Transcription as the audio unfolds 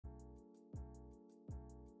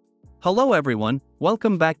Hello everyone,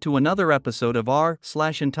 welcome back to another episode of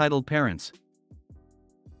r/Entitled Parents.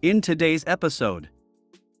 In today's episode,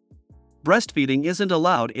 breastfeeding isn't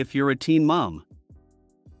allowed if you're a teen mom.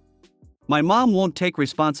 My mom won't take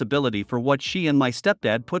responsibility for what she and my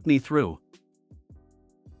stepdad put me through.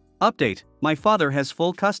 Update: my father has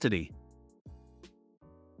full custody.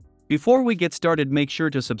 Before we get started, make sure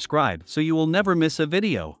to subscribe so you will never miss a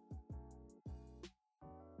video.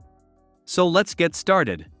 So let's get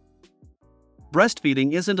started.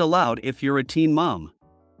 Breastfeeding isn't allowed if you're a teen mom.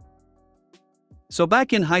 So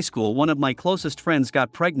back in high school, one of my closest friends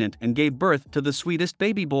got pregnant and gave birth to the sweetest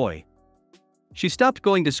baby boy. She stopped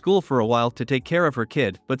going to school for a while to take care of her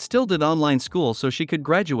kid, but still did online school so she could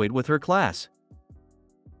graduate with her class.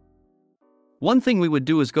 One thing we would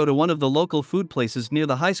do is go to one of the local food places near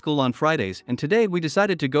the high school on Fridays, and today we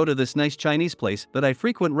decided to go to this nice Chinese place that I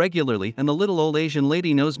frequent regularly, and the little old Asian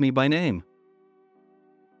lady knows me by name.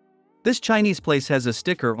 This Chinese place has a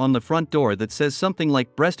sticker on the front door that says something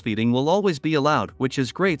like breastfeeding will always be allowed, which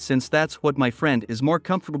is great since that's what my friend is more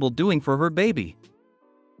comfortable doing for her baby.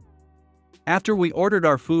 After we ordered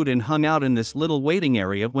our food and hung out in this little waiting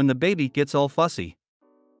area, when the baby gets all fussy,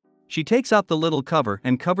 she takes out the little cover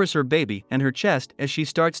and covers her baby and her chest as she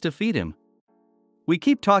starts to feed him. We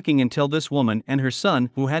keep talking until this woman and her son,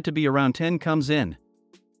 who had to be around 10, comes in.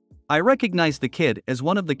 I recognize the kid as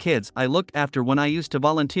one of the kids I looked after when I used to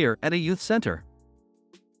volunteer at a youth center.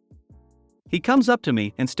 He comes up to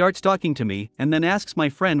me and starts talking to me, and then asks my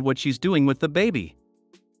friend what she's doing with the baby.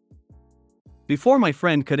 Before my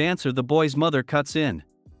friend could answer, the boy's mother cuts in.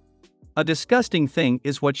 "A disgusting thing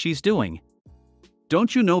is what she's doing.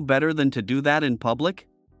 Don't you know better than to do that in public?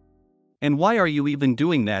 And why are you even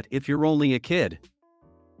doing that if you're only a kid?"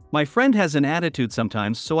 My friend has an attitude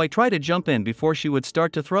sometimes, so I try to jump in before she would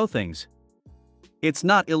start to throw things. It's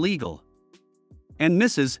not illegal. And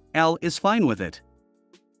Mrs. L is fine with it.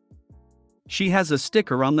 She has a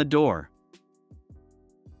sticker on the door.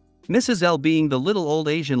 Mrs. L being the little old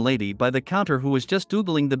Asian lady by the counter who was just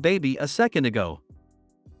doodling the baby a second ago.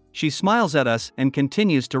 She smiles at us and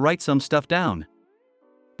continues to write some stuff down.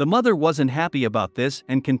 The mother wasn't happy about this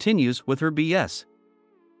and continues with her BS.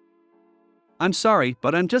 "I'm sorry,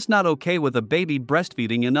 but I'm just not okay with a baby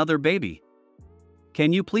breastfeeding another baby.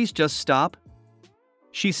 Can you please just stop?"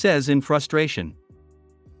 she says in frustration.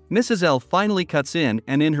 Mrs. L finally cuts in,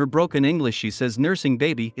 and in her broken English she says nursing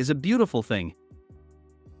baby is a beautiful thing.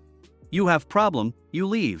 You have problem, you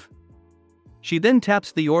leave. She then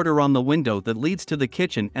taps the order on the window that leads to the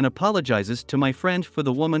kitchen and apologizes to my friend for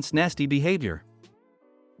the woman's nasty behavior.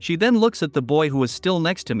 She then looks at the boy who is still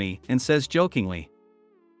next to me and says jokingly,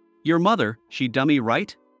 "Your mother, she dummy,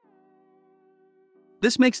 right?"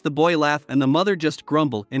 This makes the boy laugh and the mother just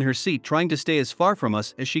grumble in her seat, trying to stay as far from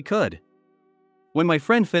us as she could. When my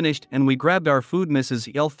friend finished and we grabbed our food,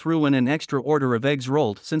 Mrs. L threw in an extra order of eggs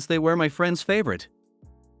rolled since they were my friend's favorite.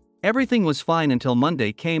 Everything was fine until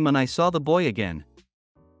Monday came and I saw the boy again.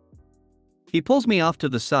 He pulls me off to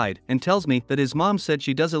the side and tells me that his mom said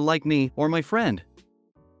she doesn't like me or my friend.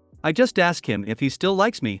 I just ask him if he still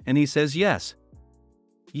likes me and he says yes.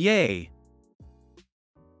 Yay.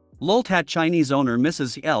 Loltat Chinese owner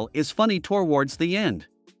Mrs. L is funny towards the end.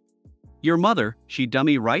 Your mother, she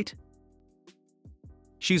dummy, right?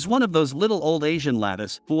 She's one of those little old Asian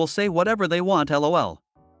lattice who will say whatever they want, lol.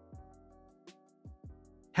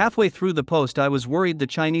 Halfway through the post I was worried the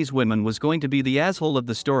Chinese woman was going to be the asshole of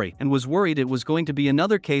the story and was worried it was going to be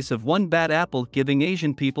another case of one bad apple giving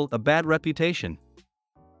Asian people a bad reputation.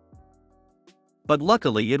 But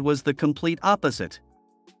luckily it was the complete opposite.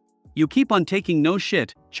 You keep on taking no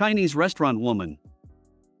shit, Chinese restaurant woman.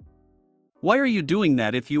 Why are you doing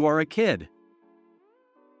that if you are a kid?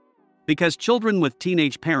 Because children with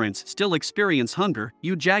teenage parents still experience hunger,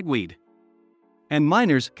 you jagweed. And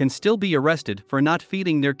minors can still be arrested for not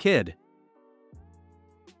feeding their kid.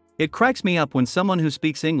 It cracks me up when someone who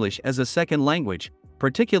speaks English as a second language,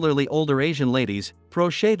 particularly older Asian ladies, throw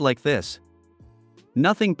shade like this.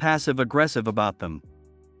 Nothing passive-aggressive about them.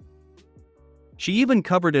 She even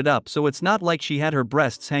covered it up so it's not like she had her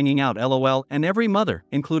breasts hanging out, lol, and every mother,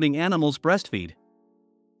 including animals, breastfeed.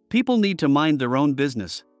 People need to mind their own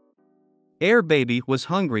business. Air baby was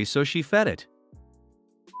hungry so she fed it.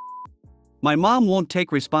 My mom won't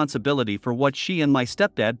take responsibility for what she and my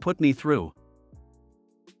stepdad put me through.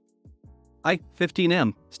 I,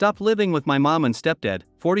 15M, stopped living with my mom and stepdad,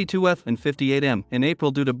 42F and 58M, in April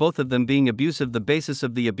due to both of them being abusive. The basis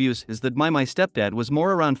of the abuse is that my stepdad was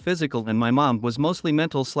more around physical and my mom was mostly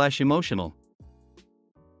mental/emotional.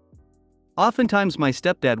 Oftentimes my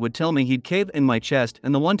stepdad would tell me he'd cave in my chest,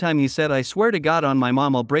 and the one time he said, "I swear to God on my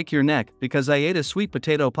mom I'll break your neck," because I ate a sweet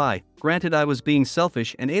potato pie. Granted, I was being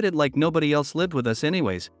selfish and ate it like nobody else lived with us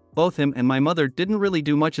anyways. Both him and my mother didn't really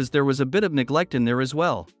do much, as there was a bit of neglect in there as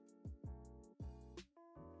well.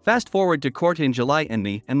 Fast forward to court in July, and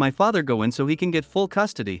me and my father go in so he can get full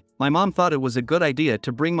custody. My mom thought it was a good idea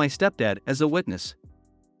to bring my stepdad as a witness.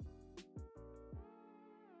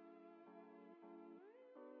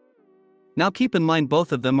 Now keep in mind,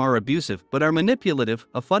 both of them are abusive but are manipulative.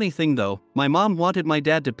 A funny thing though, my mom wanted my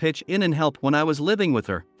dad to pitch in and help when I was living with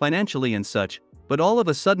her, financially and such, but all of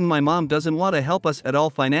a sudden my mom doesn't want to help us at all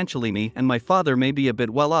financially. Me and my father may be a bit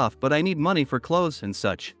well off, but I need money for clothes and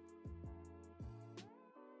such.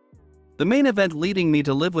 The main event leading me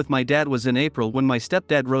to live with my dad was in April, when my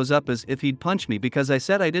stepdad rose up as if he'd punch me because I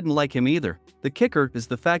said I didn't like him either. The kicker is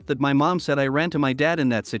the fact that my mom said I ran to my dad in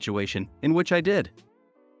that situation, in which I did.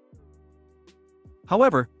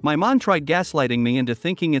 However, my mom tried gaslighting me into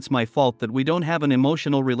thinking it's my fault that we don't have an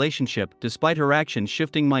emotional relationship, despite her actions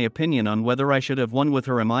shifting my opinion on whether I should have won with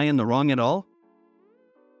her. Am I in the wrong at all?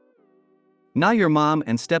 Now your mom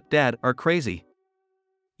and stepdad are crazy.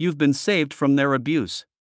 You've been saved from their abuse.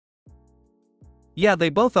 Yeah, they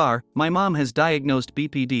both are. My mom has diagnosed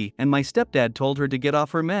BPD and my stepdad told her to get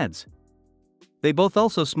off her meds. They both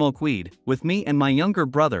also smoke weed, with me and my younger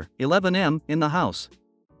brother, 11M, in the house.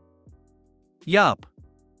 Yup.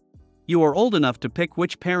 You are old enough to pick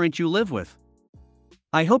which parent you live with.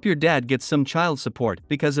 I hope your dad gets some child support,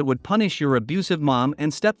 because it would punish your abusive mom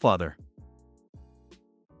and stepfather.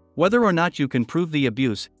 Whether or not you can prove the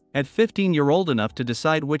abuse, at 15 you're old enough to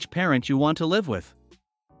decide which parent you want to live with.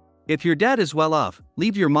 If your dad is well off,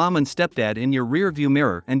 leave your mom and stepdad in your rearview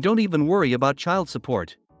mirror and don't even worry about child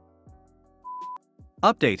support.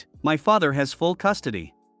 Update: my father has full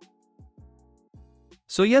custody.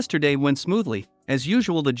 So yesterday went smoothly. As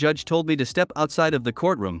usual, the judge told me to step outside of the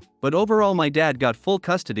courtroom, but overall my dad got full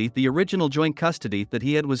custody. The original joint custody that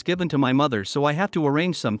he had was given to my mother, so I have to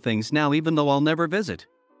arrange some things now, even though I'll never visit.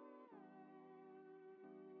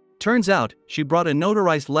 Turns out, she brought a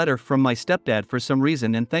notarized letter from my stepdad for some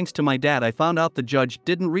reason, and thanks to my dad I found out the judge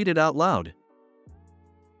didn't read it out loud.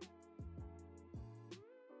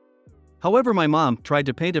 However, my mom tried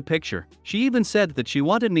to paint a picture. She even said that she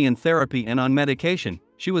wanted me in therapy and on medication.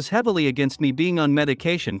 She was heavily against me being on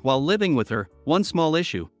medication while living with her. One small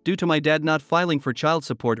issue: due to my dad not filing for child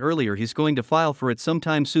support earlier, he's going to file for it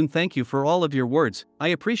sometime soon. Thank you for all of your words, I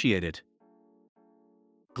appreciate it.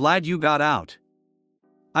 Glad you got out.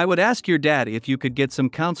 I would ask your dad if you could get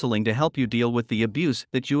some counseling to help you deal with the abuse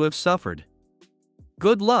that you have suffered.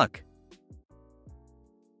 Good luck.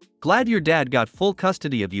 Glad your dad got full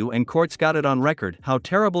custody of you and courts got it on record how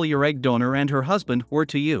terrible your egg donor and her husband were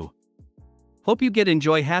to you. Hope you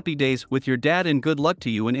enjoy happy days with your dad, and good luck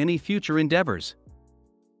to you in any future endeavors.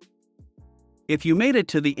 If you made it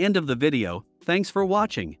to the end of the video, thanks for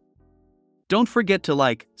watching. Don't forget to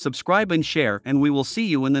like, subscribe and share, and we will see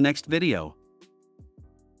you in the next video.